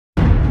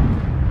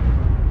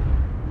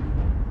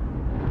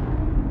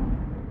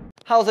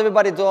How's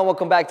everybody doing?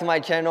 Welcome back to my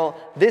channel.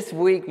 This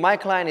week, my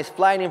client is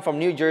flying in from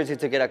New Jersey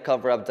to get a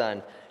cover-up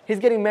done. He's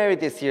getting married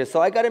this year, so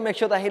I gotta make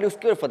sure that he looks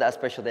good for that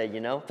special day, you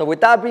know? So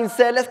with that being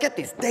said, let's get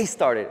this day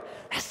started.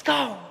 Let's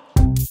go!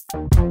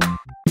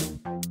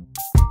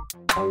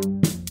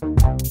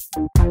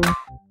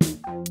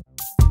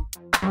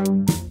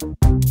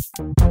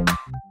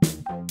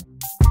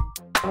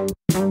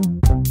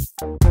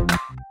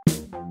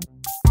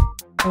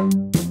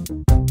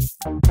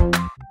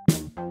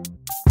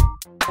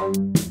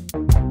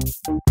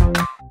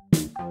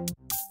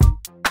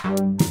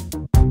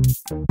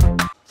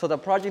 So the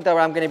project that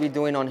I'm going to be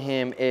doing on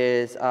him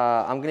is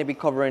I'm going to be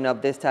covering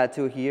up this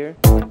tattoo here.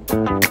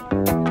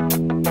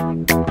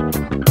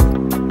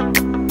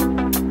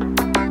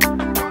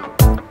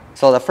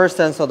 So the first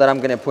stencil that I'm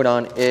going to put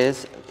on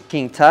is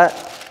King Tut,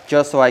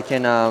 just so I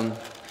can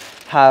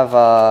have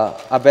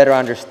a better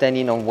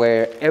understanding on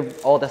where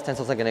all the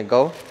stencils are going to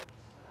go.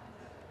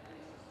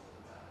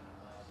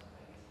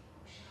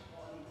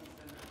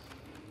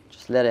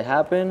 Just let it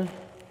happen.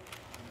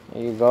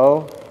 There you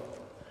go.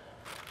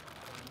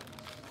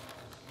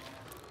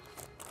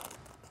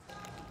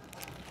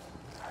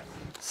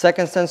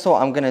 Second stencil,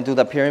 I'm gonna do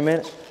the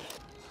pyramid.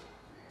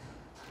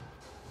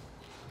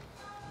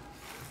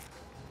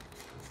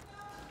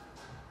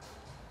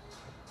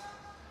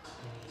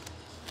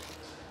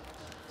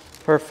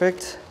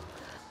 Perfect.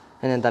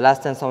 And then the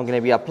last stencil I'm gonna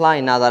be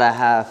applying now that I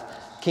have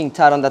King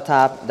Tut on the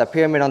top, the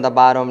pyramid on the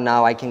bottom.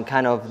 Now I can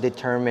kind of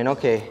determine,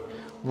 okay,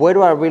 where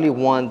do I really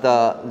want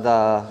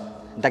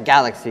the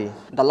galaxy?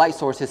 The light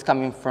source is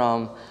coming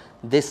from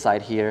this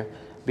side here,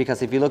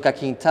 because if you look at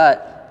King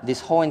Tut, this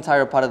whole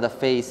entire part of the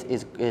face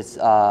is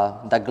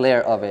the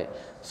glare of it.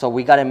 So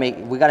we gotta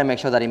make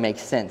sure that it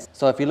makes sense.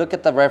 So if you look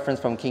at the reference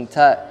from King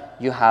Tut,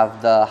 you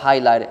have the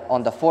highlight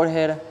on the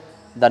forehead,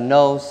 the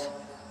nose,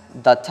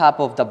 the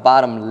top of the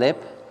bottom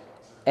lip,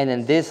 and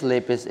then this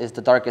lip is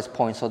the darkest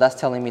point. So that's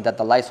telling me that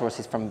the light source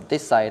is from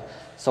this side.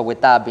 So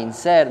with that being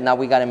said, now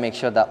we gotta make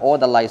sure that all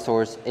the light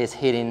source is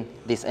hitting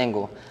this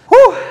angle.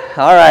 Whew,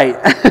 all right.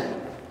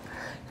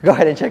 Go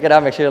ahead and check it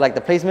out, make sure you like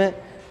the placement.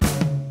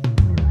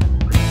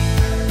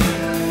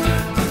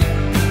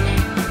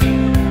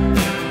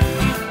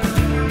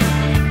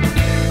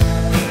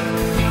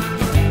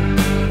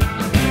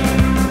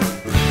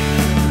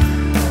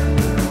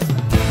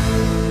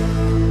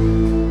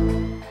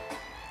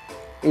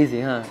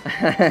 Easy, huh?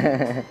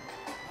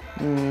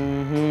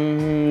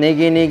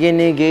 Niggy, niggy,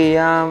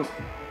 niggy,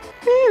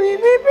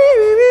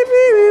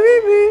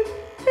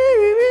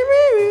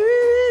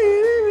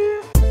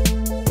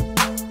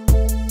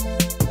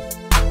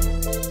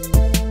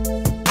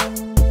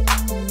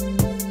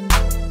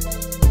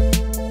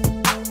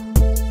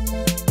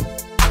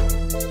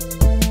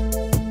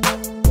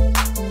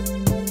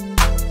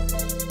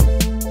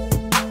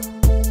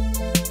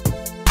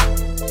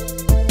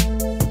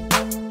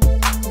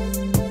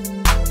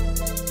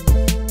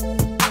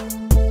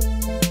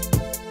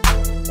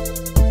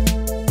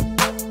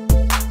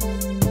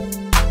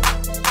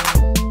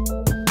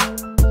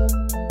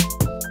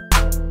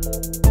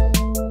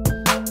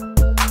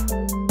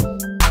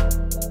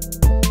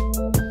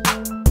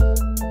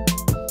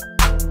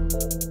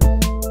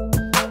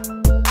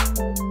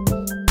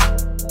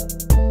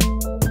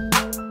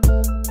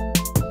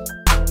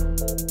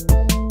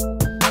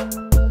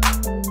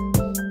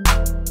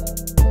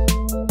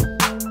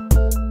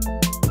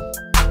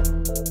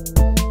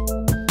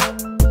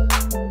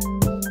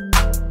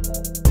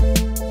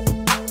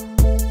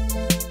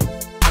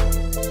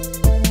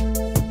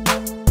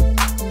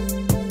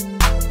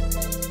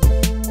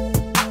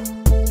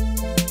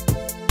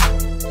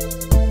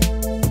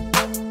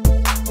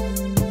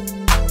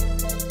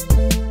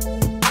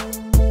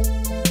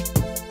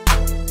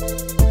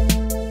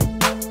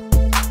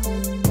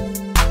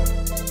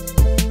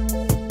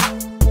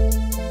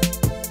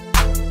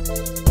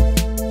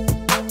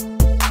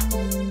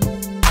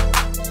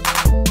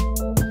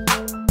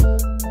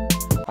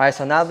 All right,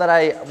 so now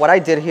that what I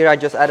did here, I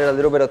just added a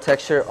little bit of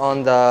texture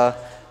on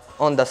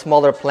the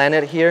smaller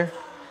planet here.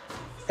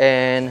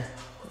 And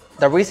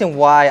the reason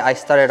why I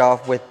started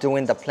off with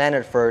doing the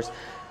planet first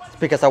is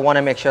because I want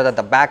to make sure that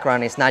the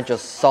background is not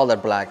just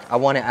solid black. I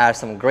want to add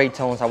some gray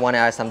tones. I want to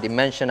add some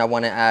dimension. I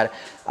want to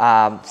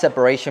add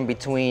separation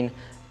between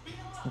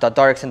the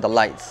darks and the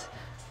lights.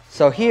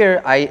 So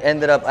here I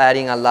ended up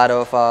adding a lot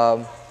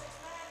of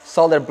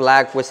solid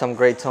black with some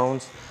gray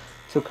tones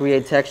to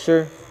create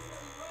texture.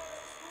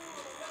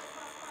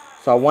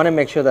 So I want to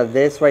make sure that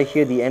this right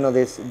here, the end of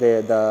this,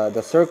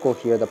 the circle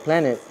here, the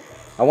planet,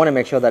 I want to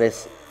make sure that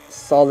it's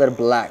solid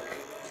black.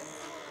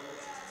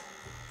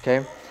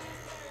 Okay?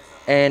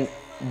 And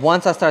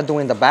once I start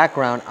doing the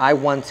background, I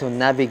want to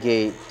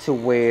navigate to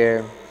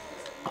where,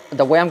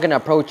 the way I'm going to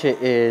approach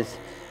it is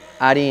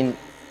adding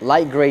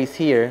light grays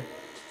here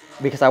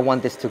because I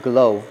want this to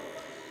glow.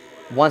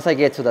 Once I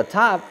get to the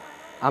top,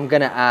 I'm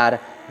going to add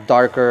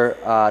darker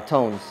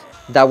tones.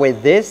 That way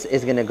this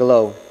is going to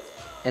glow.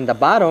 And the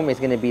bottom is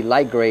going to be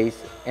light grays,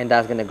 and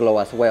that's going to glow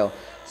as well.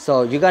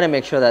 So you got to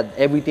make sure that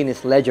everything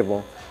is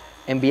legible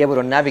and be able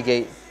to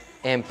navigate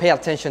and pay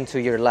attention to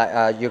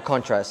your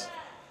contrast.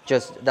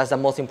 Just that's the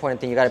most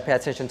important thing. You got to pay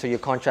attention to your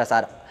contrast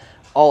at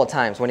all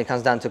times when it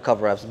comes down to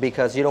cover-ups,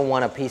 because you don't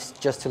want a piece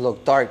just to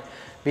look dark,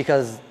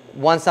 because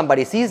once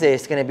somebody sees it,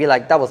 it's going to be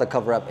like that was a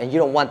cover-up, and you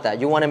don't want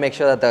that. You want to make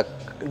sure that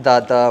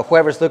the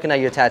whoever's looking at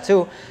your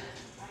tattoo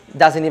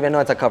doesn't even know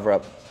it's a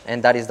cover-up,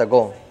 and that is the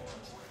goal.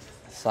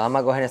 So I'm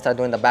gonna go ahead and start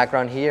doing the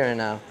background here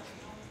and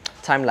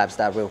time lapse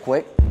that real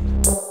quick.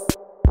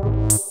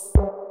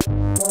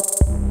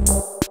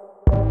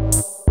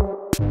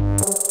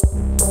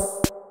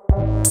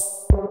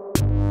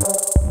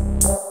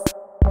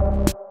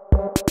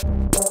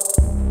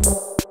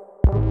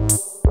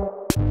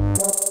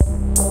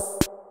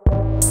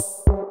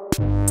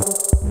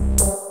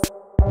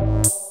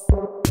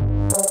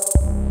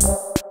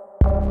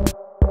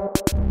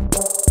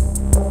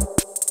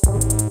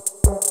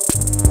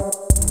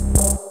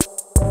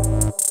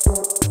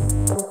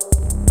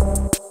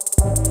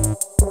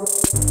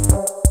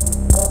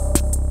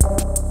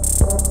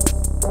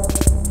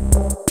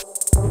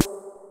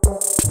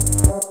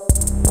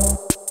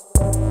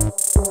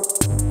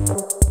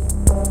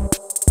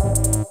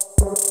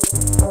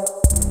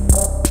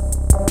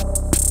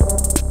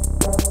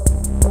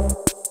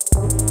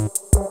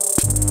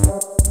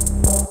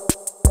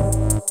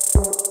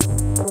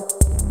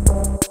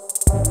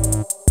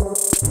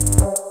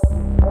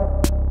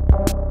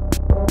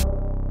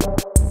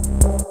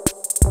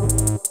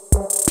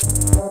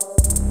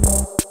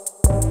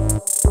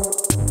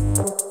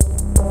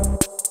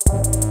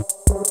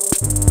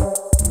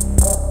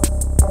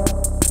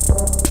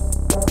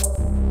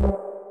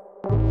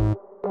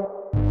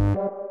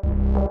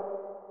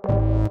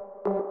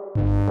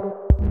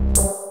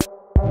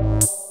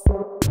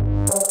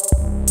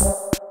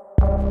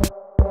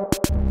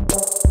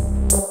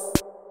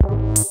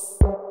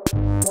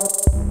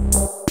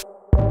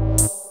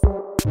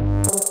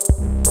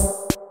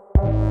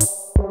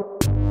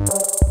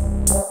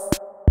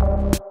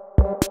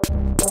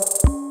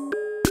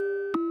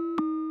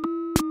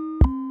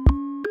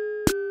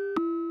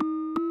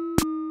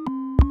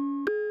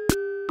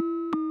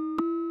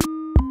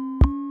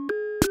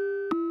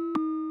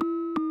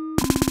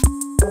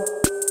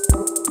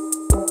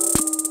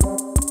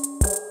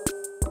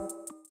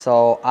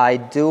 So I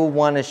do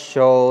want to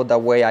show the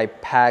way I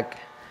pack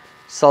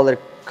solid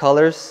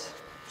colors,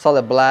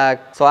 solid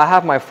black. So I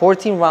have my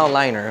 14 round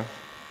liner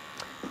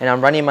and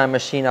I'm running my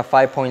machine at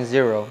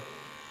 5.0.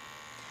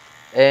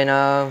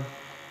 And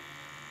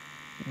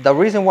the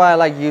reason why I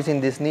like using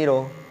this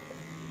needle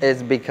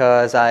is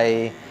because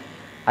I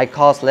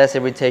cause less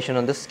irritation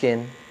on the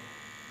skin,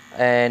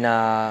 and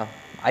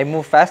I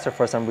move faster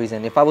for some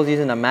reason. If I was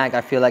using a mag,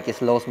 I feel like it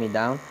slows me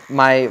down.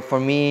 For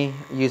me,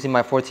 using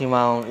my 14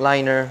 round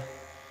liner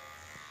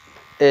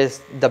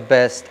is the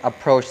best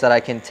approach that I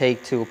can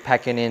take to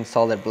packing in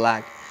solid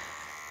black.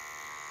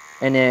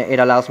 And it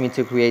allows me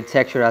to create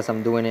texture as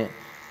I'm doing it.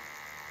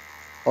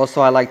 Also,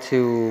 I like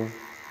to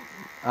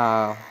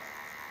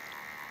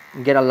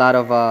get a lot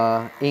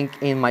of ink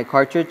in my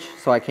cartridge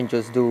so I can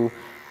just do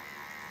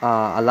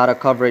a lot of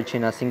coverage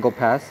in a single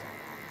pass.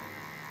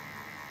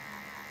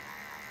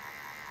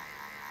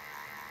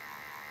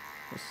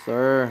 Yes,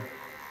 sir.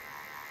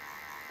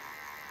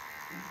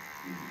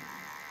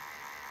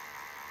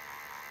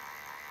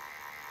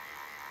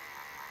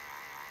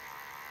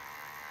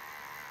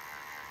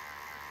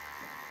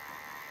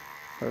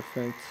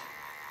 Perfect.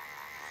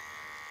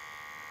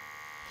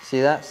 See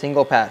that?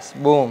 Single pass.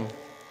 Boom.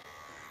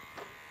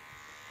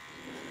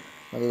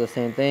 I'll do the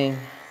same thing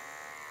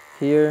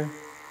here.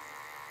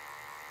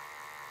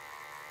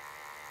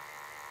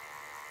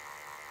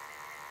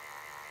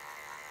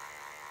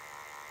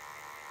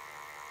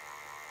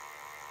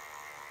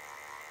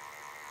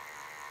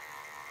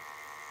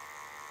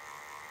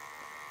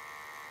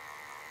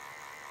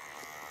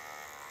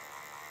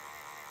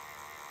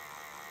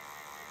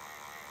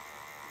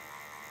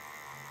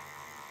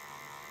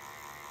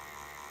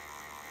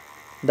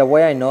 The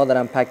way I know that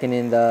I'm packing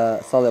in the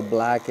solid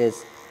black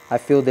is I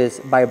feel this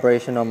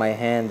vibration on my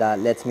hand that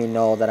lets me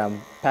know that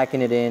I'm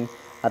packing it in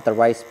at the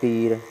right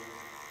speed,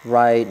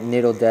 right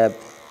needle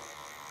depth,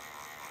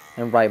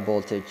 and right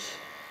voltage.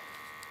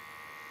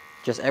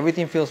 Just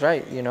everything feels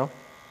right, you know?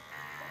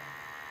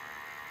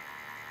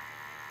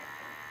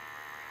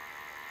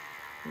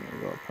 There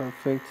we go,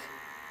 perfect.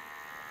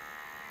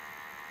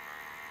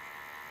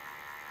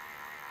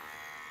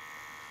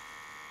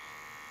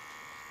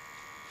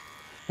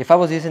 If I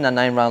was using a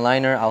 9 round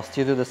liner, I'll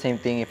still do the same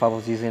thing. If I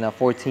was using a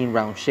 14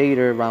 round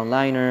shader, round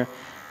liner,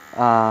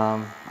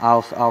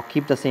 I'll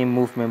keep the same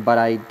movement, but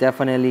I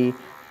definitely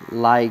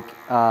like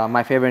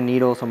my favorite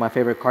needles or my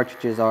favorite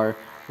cartridges are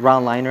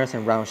round liners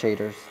and round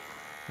shaders.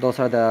 Those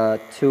are the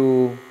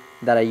two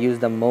that I use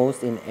the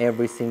most in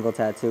every single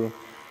tattoo.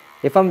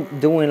 If I'm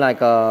doing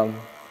like a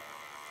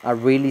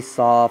really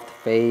soft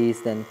face,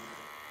 then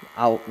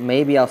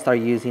maybe I'll start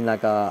using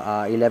like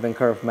a 11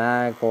 curve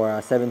mag or a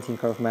 17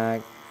 curve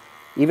mag.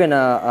 Even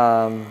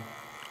a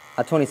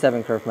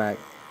 27 curve mag,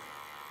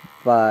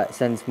 but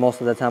since most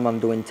of the time I'm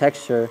doing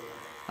texture,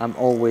 I'm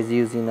always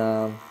using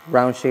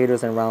round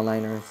shaders and round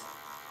liners.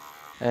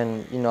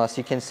 And you know, as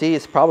you can see,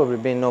 it's probably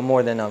been no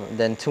more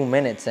than 2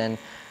 minutes, and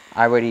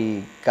I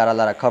already got a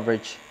lot of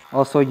coverage.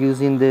 Also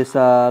using this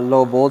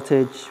low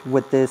voltage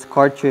with this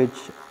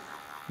cartridge,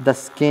 the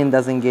skin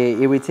doesn't get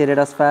irritated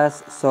as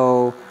fast,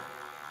 so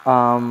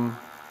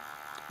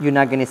you're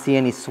not gonna see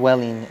any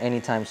swelling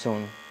anytime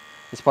soon.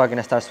 It's probably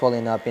gonna start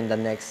swelling up in the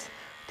next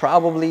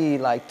probably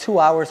like 2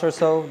 hours or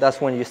so.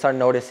 That's when you start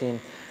noticing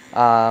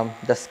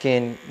the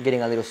skin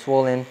getting a little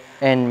swollen.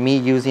 And me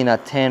using a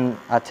 10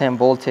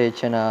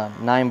 voltage and a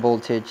 9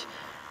 voltage,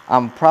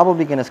 I'm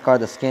probably gonna scar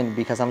the skin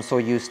because I'm so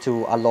used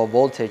to a low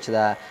voltage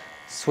that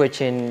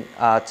switching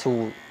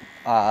to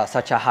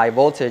such a high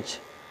voltage,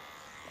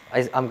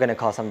 I'm gonna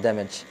cause some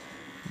damage.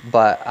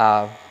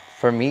 But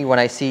for me, when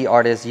I see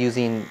artists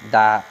using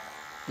that,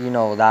 you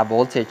know, that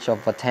voltage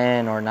of a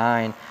 10 or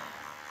 9,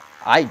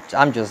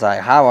 I'm just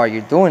like, how are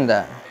you doing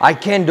that? I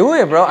can't do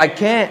it, bro. I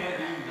can't.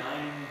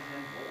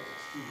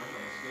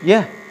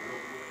 Yeah,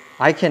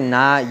 I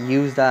cannot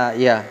use that.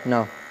 Yeah,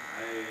 no.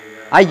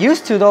 I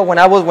used to though. When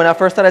I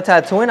first started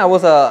tattooing, I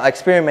was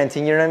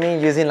experimenting. You know what I mean?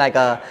 Using like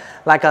a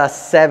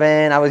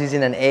 7. I was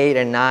using an 8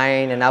 and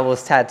 9, and I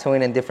was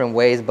tattooing in different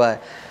ways.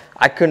 But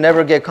I could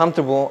never get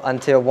comfortable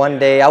until one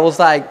day I was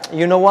like,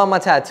 you know what? I'm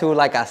gonna tattoo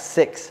like a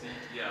 6,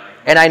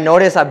 and I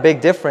noticed a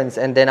big difference.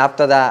 And then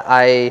after that,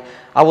 I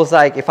was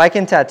like, if I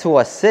can tattoo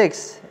a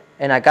 6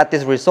 and I got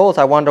these results,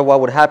 I wonder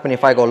what would happen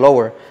if I go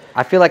lower.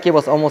 I feel like it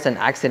was almost an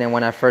accident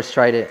when I first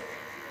tried it.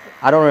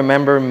 I don't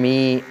remember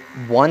me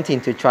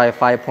wanting to try a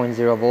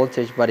 5.0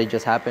 voltage, but it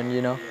just happened,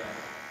 you know?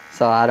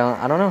 So I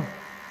don't know.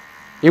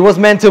 It was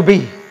meant to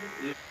be.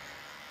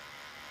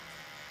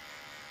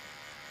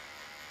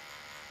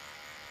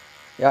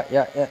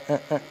 Yeah.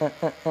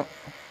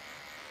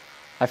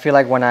 I feel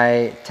like when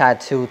I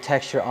tattoo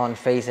texture on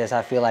faces,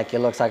 I feel like it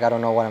looks like I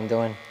don't know what I'm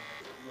doing.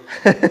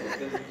 You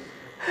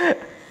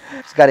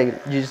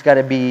just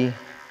gotta be,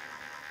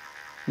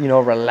 you know,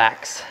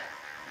 relax.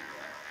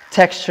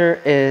 Texture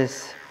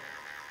is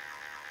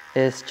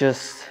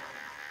just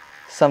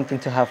something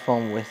to have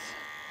fun with.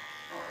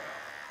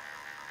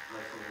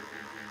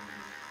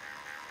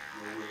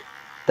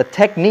 The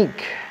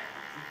technique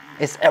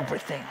is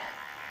everything.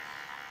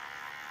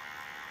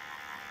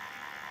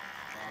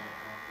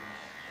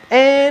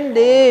 And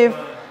if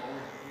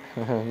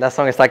that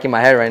song is stuck in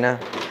my head right now.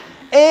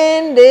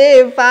 And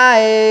if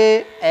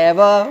I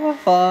ever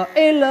fall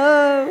in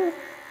love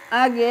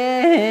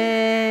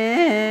again.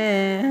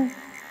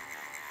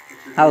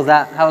 How's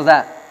that?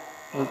 That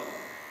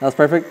was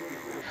perfect.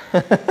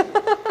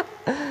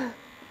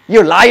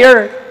 You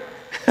liar!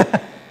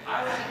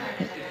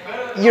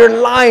 You're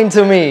lying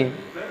to me.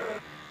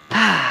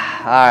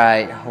 All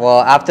right.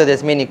 Well, after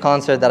this mini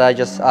concert that I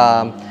just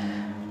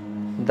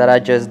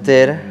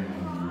did,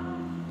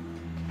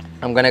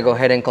 I'm gonna go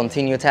ahead and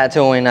continue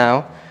tattooing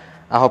now.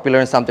 I hope you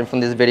learned something from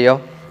this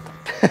video.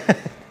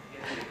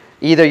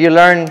 Either you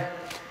learned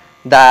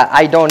that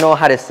I don't know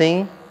how to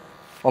sing,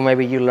 or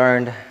maybe you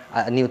learned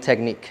a new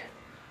technique.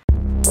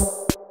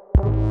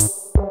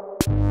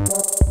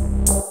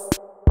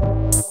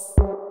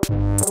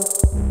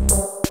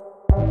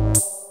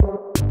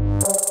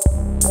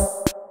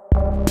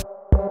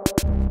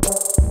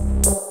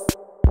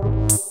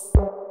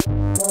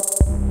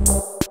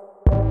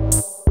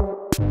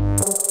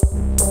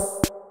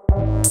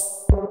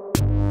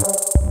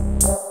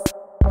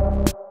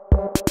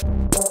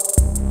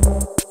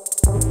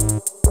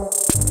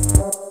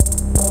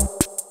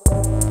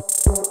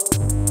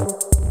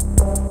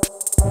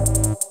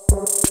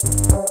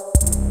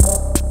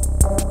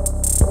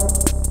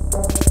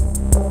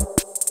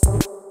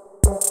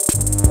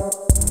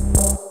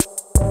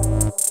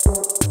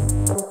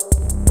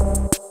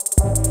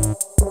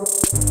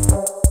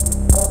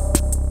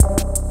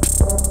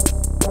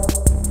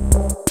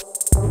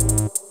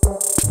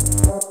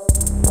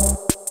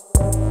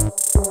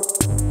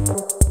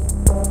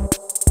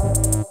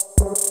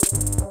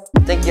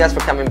 Thank you guys for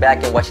coming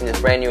back and watching this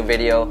brand new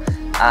video.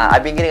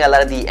 I've been getting a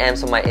lot of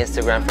DMs on my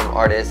Instagram from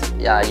artists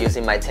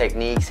using my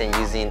techniques and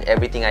using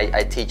everything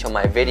I teach on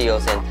my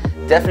videos, and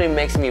definitely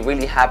makes me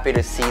really happy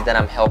to see that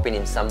I'm helping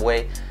in some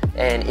way,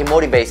 and it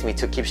motivates me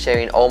to keep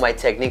sharing all my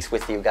techniques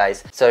with you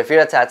guys. So if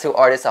you're a tattoo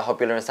artist, I hope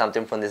you learned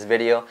something from this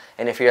video,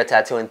 and if you're a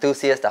tattoo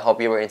enthusiast, I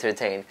hope you were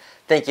entertained.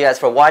 Thank you guys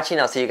for watching.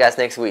 I'll see you guys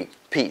next week.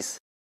 Peace.